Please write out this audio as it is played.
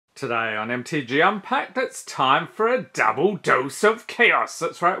Today on MTG Unpacked, it's time for a double dose of chaos.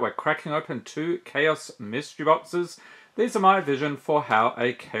 That's right, we're cracking open 2 Chaos Mystery Boxes. These are my vision for how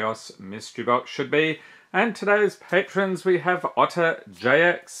a Chaos Mystery Box should be. And today's patrons, we have Otter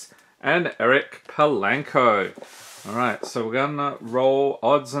JX and Eric Palanco. Alright, so we're gonna roll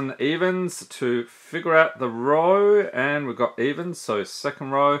odds and evens to figure out the row. And we've got evens, so second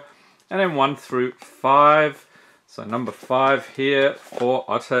row, and then 1 through 5. So number 5 here for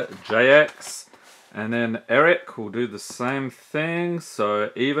Otter JX. And then Eric will do the same thing.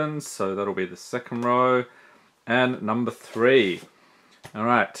 So evens, so that'll be the second row. And number 3.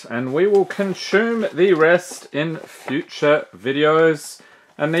 Alright, and we will consume the rest in future videos.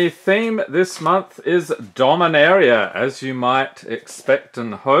 And the theme this month is Dominaria, as you might expect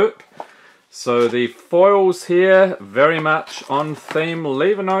and hope. So the foils here, very much on theme.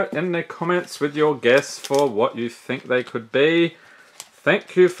 Leave a note in the comments with your guess for what you think they could be.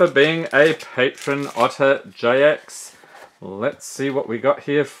 Thank you for being a patron, Otter JX. Let's see what we got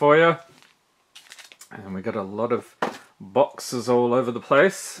here for you. And we got a lot of boxes all over the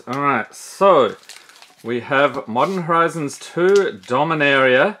place. Alright, so we have Modern Horizons 2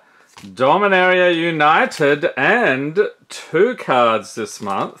 Dominaria, Dominaria United, and 2 cards this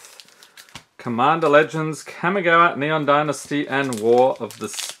month. Commander Legends, Kamigawa, Neon Dynasty, and War of the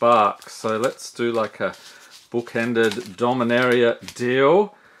Spark. So let's do like a bookended Dominaria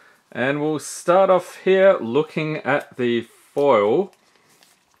deal. And we'll start off here looking at the foil.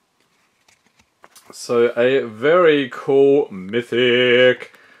 So a very cool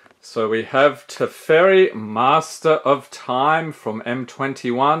mythic. So we have Teferi, Master of Time from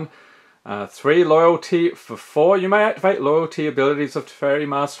M21. 3 loyalty for 4. You may activate loyalty abilities of Teferi,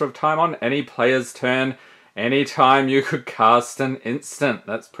 Master of Time on any player's turn. Anytime you could cast an instant.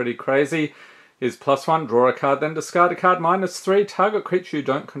 That's pretty crazy. Is +1, draw a card, then discard a card. -3, target creature you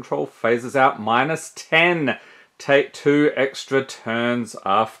don't control phases out. -10, take 2 extra turns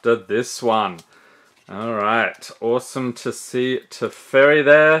after this one. Alright, awesome to see Teferi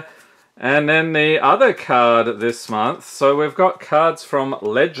there. And then the other card this month, so we've got cards from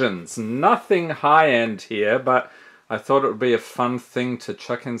Legends. Nothing high-end here, but I thought it would be a fun thing to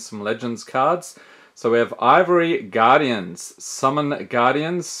chuck in some Legends cards. So we have Ivory Guardians, Summon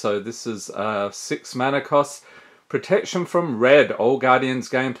Guardians, so this is 6 mana cost. Protection from red, all Guardians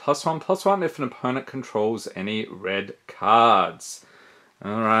gain +1/+1 if an opponent controls any red cards.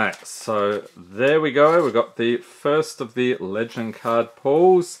 Alright, so there we go, we've got the first of the Legend card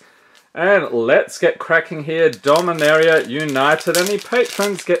pulls. And let's get cracking here. Dominaria United. Any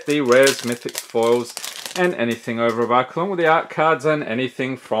patrons get the rares, mythics, foils, and anything over a buck, along with the art cards and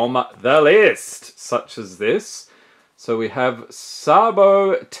anything from the list, such as this. So we have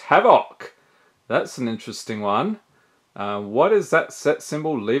Sabo Tavok. That's an interesting one. What is that set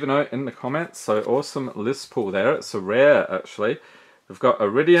symbol? Leave a note in the comments. So awesome list pull there. It's a rare, actually. We've got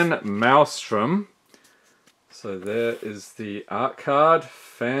Iridian Maelstrom. So there is the art card,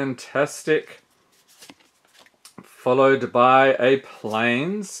 fantastic. Followed by a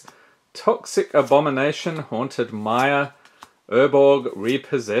Plains, Toxic Abomination, Haunted Maya, Urborg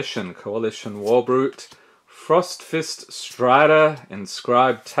Repossession, Coalition Warbrute, Frostfist Strider,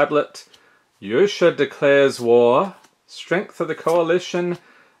 Inscribed Tablet, Yosha Declares War, Strength of the Coalition,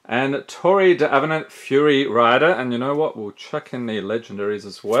 and Tori de Avenant Fury Rider. And you know what, we'll chuck in the legendaries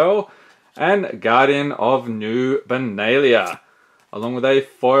as well. And Guardian of New Benalia, along with a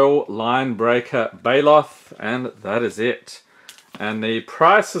foil line breaker Baloth, and that is it. And the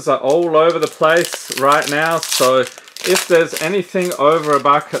prices are all over the place right now, so if there's anything over a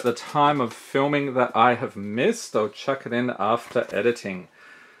buck at the time of filming that I have missed, I'll chuck it in after editing.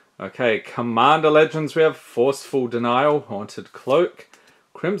 Okay, Commander Legends, we have Forceful Denial, Haunted Cloak,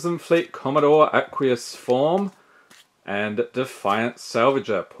 Crimson Fleet Commodore Aqueous Form, and Defiant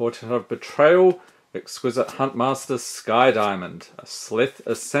Salvager, Portrait of Betrayal, Exquisite Huntmaster Sky Diamond, a Slith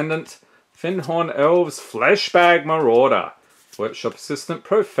Ascendant, Finhorn Elves, Fleshbag Marauder, Workshop Assistant,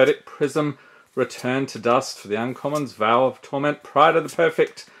 Prophetic Prism, Return to Dust for the Uncommons, Vow of Torment, Pride of the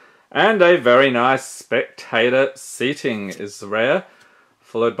Perfect, and a very nice Spectator Seating is the rare,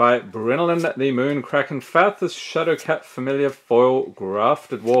 followed by Brynolin the Moonkraken, Fathers Shadowcat Familiar, Foil,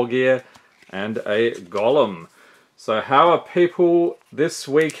 Grafted Wargear, and a Golem. So how are people this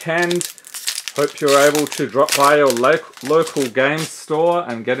weekend? Hope you're able to drop by your local game store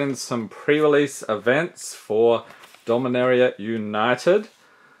and get in some pre-release events for Dominaria United.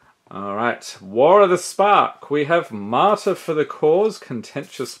 Alright, War of the Spark. We have Martyr for the Cause,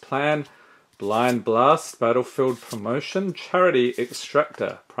 Contentious Plan, Blind Blast, Battlefield Promotion, Charity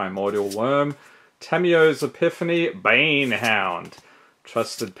Extractor, Primordial Worm, Tamio's Epiphany, Banehound,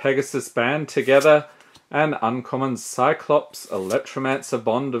 Trusted Pegasus band together, and uncommon Cyclops, Electromancer,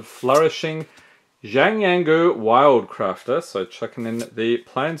 Bond of Flourishing, Zhang Yangu, Wildcrafter, so chucking in the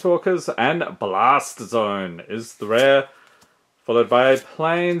Planeswalkers, and Blast Zone is the rare, followed by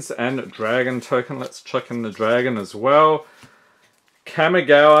Plains and Dragon token. Let's chuck in the Dragon as well.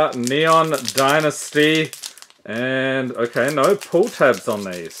 Kamigawa, Neon Dynasty, and okay, no pull tabs on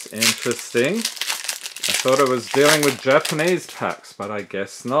these. Interesting. I thought I was dealing with Japanese packs, but I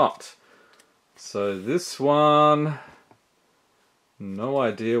guess not. So this one, no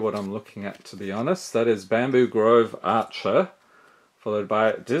idea what I'm looking at, to be honest. That is Bamboo Grove Archer, followed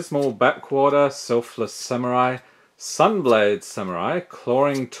by Dismal Backwater, Selfless Samurai, Sunblade Samurai,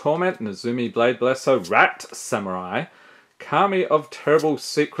 Clawing Torment, Nezumi Blade Blesser, Rat Samurai, Kami of Terrible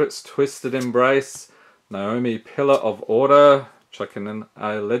Secrets, Twisted Embrace, Naomi Pillar of Order, chucking in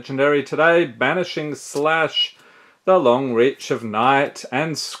a legendary today, Banishing Slash, The Long Reach of Night,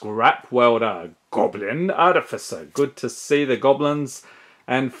 and Scrap Welder, Goblin Artificer. Good to see the goblins.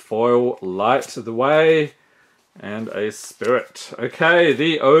 And foil Light the Way, and a Spirit. Okay,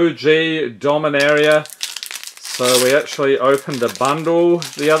 the OG Dominaria. So we actually opened a bundle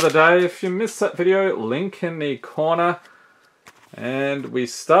the other day. If you missed that video, link in the corner. And we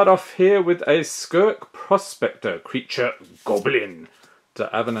start off here with a Skirk Prospector, Creature Goblin,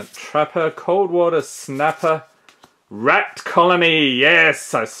 Avenant Trapper, Coldwater Snapper, Rat Colony.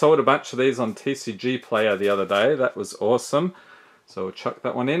 Yes, I sold a bunch of these on TCG Player the other day. That was awesome. So we'll chuck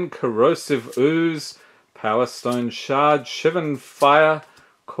that one in. Corrosive Ooze, Power Stone Shard, Shivan Fire,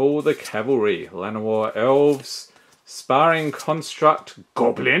 Call the Cavalry, Llanowar Elves, Sparring Construct,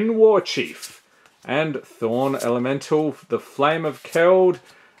 Goblin Warchief, and Thorn Elemental, the Flame of Keld,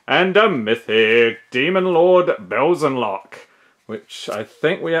 and a Mythic Demon Lord Belzenlock, which I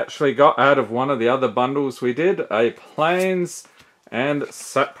think we actually got out of one of the other bundles we did, a Plains and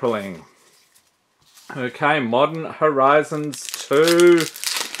Saproling. Okay, Modern Horizons 2.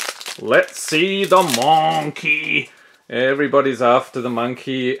 Let's see the monkey. Everybody's after the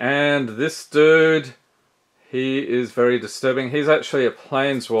monkey, and this dude, he is very disturbing. He's actually a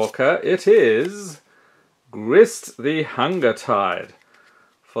Planeswalker. It is Grist the Hunger Tide,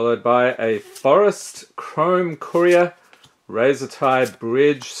 followed by a Forest Chrome Courier, Razortide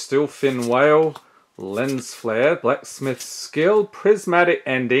Bridge, Steelfin Whale, Lens Flare, Blacksmith's Skill, Prismatic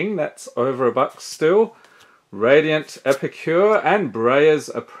Ending, that's over $1 still, Radiant Epicure, and Breyer's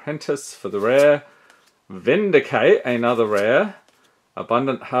Apprentice for the rare, Vindicate, another rare,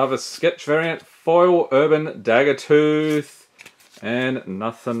 Abundant Harvest Sketch Variant, Foil Urban Daggertooth, and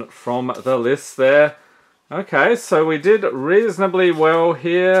nothing from the list there. Okay, so we did reasonably well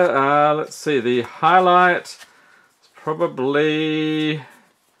here. Let's see, the highlight is probably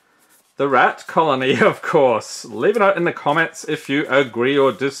the Rat Colony, of course. Leave a note in the comments if you agree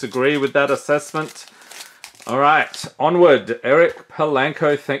or disagree with that assessment. Alright, onward. Eric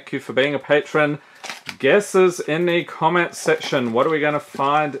Palanco, thank you for being a patron. Guesses in the comments section. What are we going to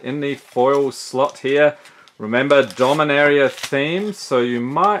find in the foil slot here? Remember, Dominaria theme, so you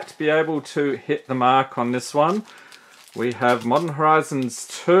might be able to hit the mark on this one. We have Modern Horizons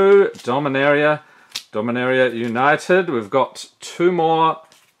 2, Dominaria, Dominaria United. We've got two more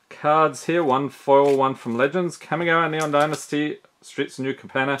cards here, one foil, one from Legends, Kamigawa, Neon Dynasty, Streets of New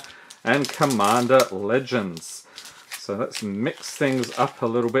Capenna, and Commander Legends. So let's mix things up a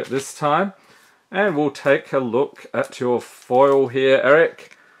little bit this time. And we'll take a look at your foil here,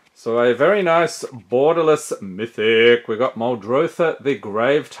 Eric. So a very nice borderless mythic. We've got Muldrotha the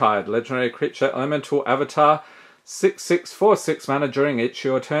Gravetide, legendary creature, elemental avatar, 6/6 for 6 mana. During each of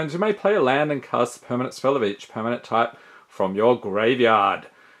your turns, you may play a land and cast a permanent spell of each permanent type from your graveyard.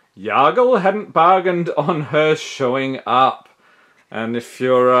 Yargle hadn't bargained on her showing up. And if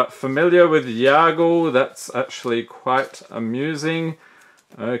you're familiar with Yargle, that's actually quite amusing.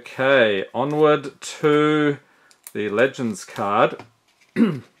 Okay, onward to the Legends card.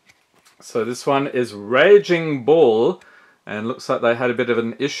 So this one is Raging Bull, and looks like they had a bit of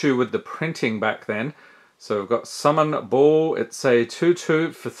an issue with the printing back then. So we've got Summon Bull. It's a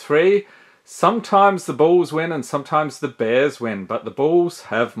 2/2 for 3. Sometimes the Bulls win and sometimes the Bears win, but the Bulls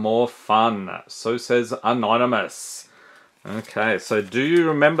have more fun. So says Anonymous. Okay, so do you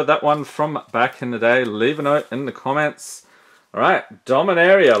remember that one from back in the day? Leave a note in the comments. Alright,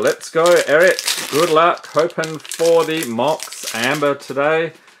 Dominaria, let's go, Eric. Good luck, hoping for the Mox Amber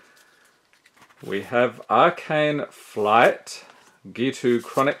today. We have Arcane Flight, Gitu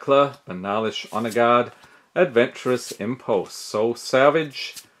Chronicler, Banalish Honor Guard, Adventurous Impulse, Soul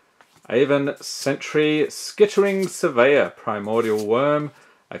Salvage, Avon Sentry, Skittering Surveyor, Primordial Worm,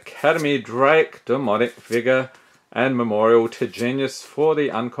 Academy Drake, Demonic Vigor, and Memorial to Genius for the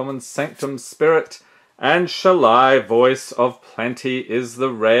uncommon Sanctum Spirit. And Shalai, Voice of Plenty is the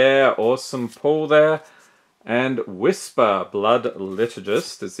rare. Awesome pull there. And Whisper, Blood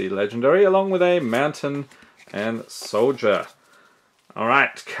Liturgist is the legendary, along with a Mountain and Soldier.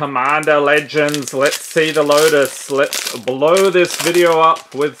 Alright, Commander Legends, let's see the Lotus. Let's blow this video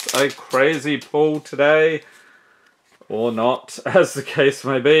up with a crazy pull today. Or not, as the case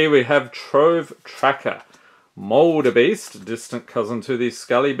may be. We have Trove Tracker, Molder Beast, distant cousin to the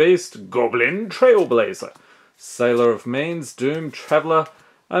Scully Beast, Goblin Trailblazer, Sailor of Means, Doom Traveller,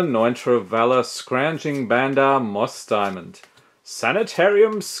 Anointer of Valor, Scrounging Bandar, Moss Diamond,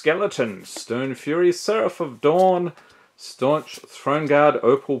 Sanitarium Skeleton, Stone Fury, Seraph of Dawn, Staunch Throne Guard,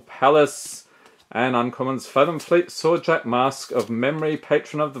 Opal Palace, and uncommons Fathom Fleet, Swordjack, Mask of Memory,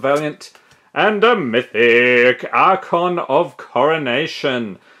 Patron of the Valiant, and a mythic Archon of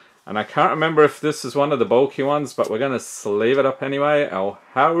Coronation. And I can't remember if this is one of the bulky ones, but we're going to sleeve it up anyway.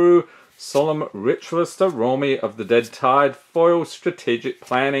 Alharu, Solemn Ritualist, a Romy of the Dead Tide, Foil Strategic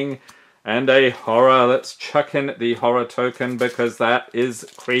Planning, and a Horror. Let's chuck in the Horror token because that is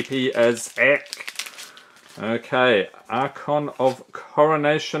creepy as heck. Okay, Archon of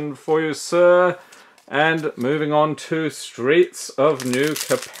Coronation for you, sir. And moving on to Streets of New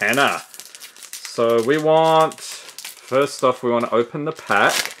Capenna. So we want, first off, we want to open the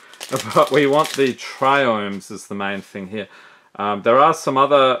pack, but we want the Triomes is the main thing here. There are some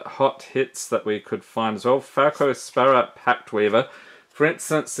other hot hits that we could find as well. Falco Sparrow, Pact Weaver. For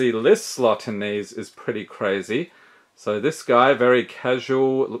instance, the list slot in these is pretty crazy. So this guy, very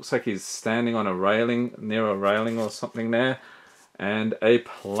casual, it looks like he's standing on a railing, near a railing or something there. And a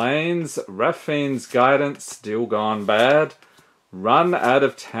Plains, Raffine's Guidance, Deal Gone Bad. Run Out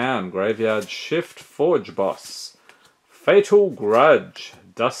of Town, Graveyard Shift, Forge Boss. Fatal Grudge,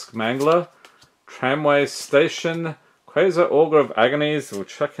 Dusk Mangler. Tramway Station, Quasar Augur of Agonies. We'll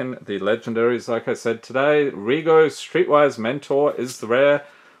check in the legendaries like I said today. Rigo, Streetwise Mentor is the rare.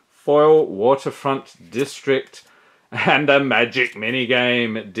 Foil, Waterfront District. And a magic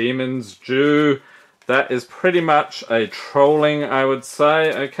minigame, Demon's Due. That is pretty much a trolling, I would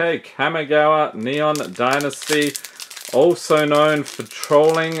say. Okay, Kamigawa, Neon Dynasty, also known for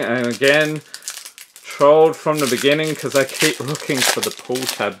trolling. And again, trolled from the beginning because I keep looking for the pull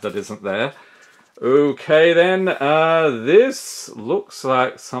tab that isn't there. Okay then, this looks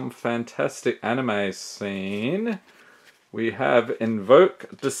like some fantastic anime scene. We have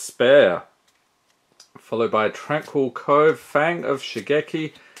Invoke Despair, followed by Tranquil Cove, Fang of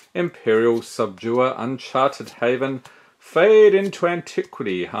Shigeki, Imperial Subduer, Uncharted Haven, Fade into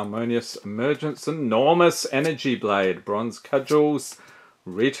Antiquity, Harmonious Emergence, Enormous Energy Blade, Bronze Cudgels,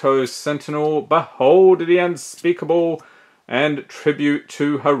 Rito Sentinel, Behold the Unspeakable, and Tribute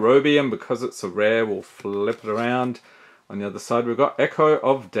to Harobi, and because it's a rare, we'll flip it around. On the other side, we've got Echo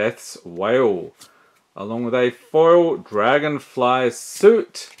of Death's Wail, along with a foil Dragonfly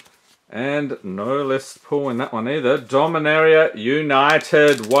Suit. And no list pull in that one either. Dominaria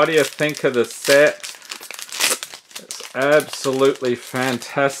United. What do you think of the set? It's absolutely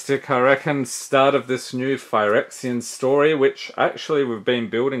fantastic. I reckon start of this new Phyrexian story, which actually we've been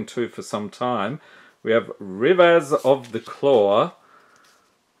building to for some time. We have Rivaz of the Claw.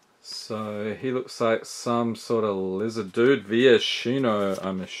 So he looks like some sort of lizard dude. Via Shino,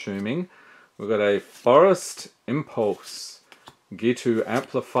 I'm assuming. We've got a Forest Impulse, Gitu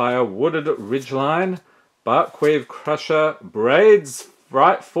Amplifier, Wooded Ridgeline, Barkweave Crusher, Braid's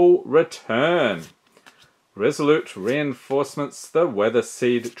Frightful Return, Resolute Reinforcements, the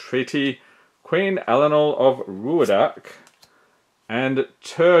Weatherseed Treaty, Queen Alanol of Ruadak, and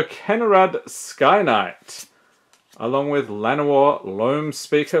Turkenrad Sky Knight, along with Llanowar Loam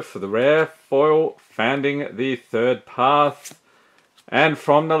Speaker for the rare, foil Fanding the Third Path. And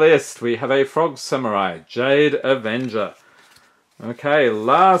from the list we have a Frog Samurai, Jade Avenger. Okay,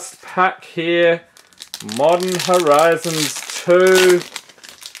 last pack here, Modern Horizons 2.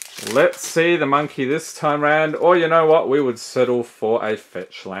 Let's see the monkey this time round. Or you know what, we would settle for a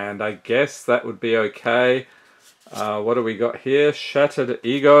fetch land. I guess that would be okay. What do we got here? Shattered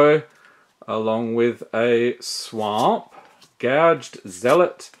Ego, along with a Swamp, Gouged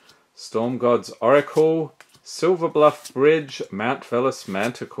Zealot, Storm God's Oracle, Silver Bluff Bridge, Mount Velis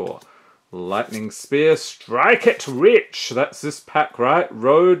Manticore, Lightning Spear, Strike It Rich, that's this pack, right?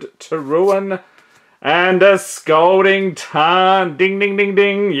 Road to Ruin, and a Scalding Tarn, ding ding ding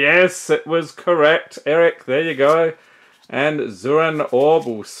ding, yes, it was correct, Eric, there you go. And Zuran Orb,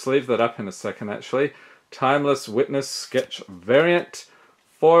 we'll sleeve that up in a second actually. Timeless Witness Sketch Variant,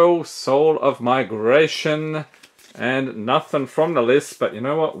 Foil Soul of Migration, And nothing from the list, but you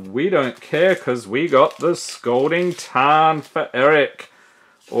know what? We don't care because we got the Scalding Tarn for Eric.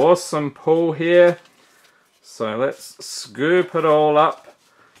 Awesome pull here. So let's scoop it all up.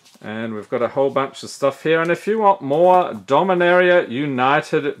 And we've got a whole bunch of stuff here. And if you want more Dominaria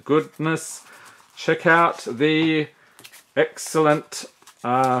United goodness, check out the excellent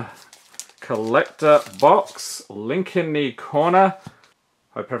collector box. Link in the corner.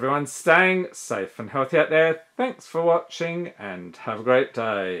 Hope everyone's staying safe and healthy out there. Thanks for watching and have a great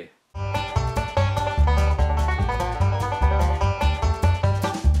day.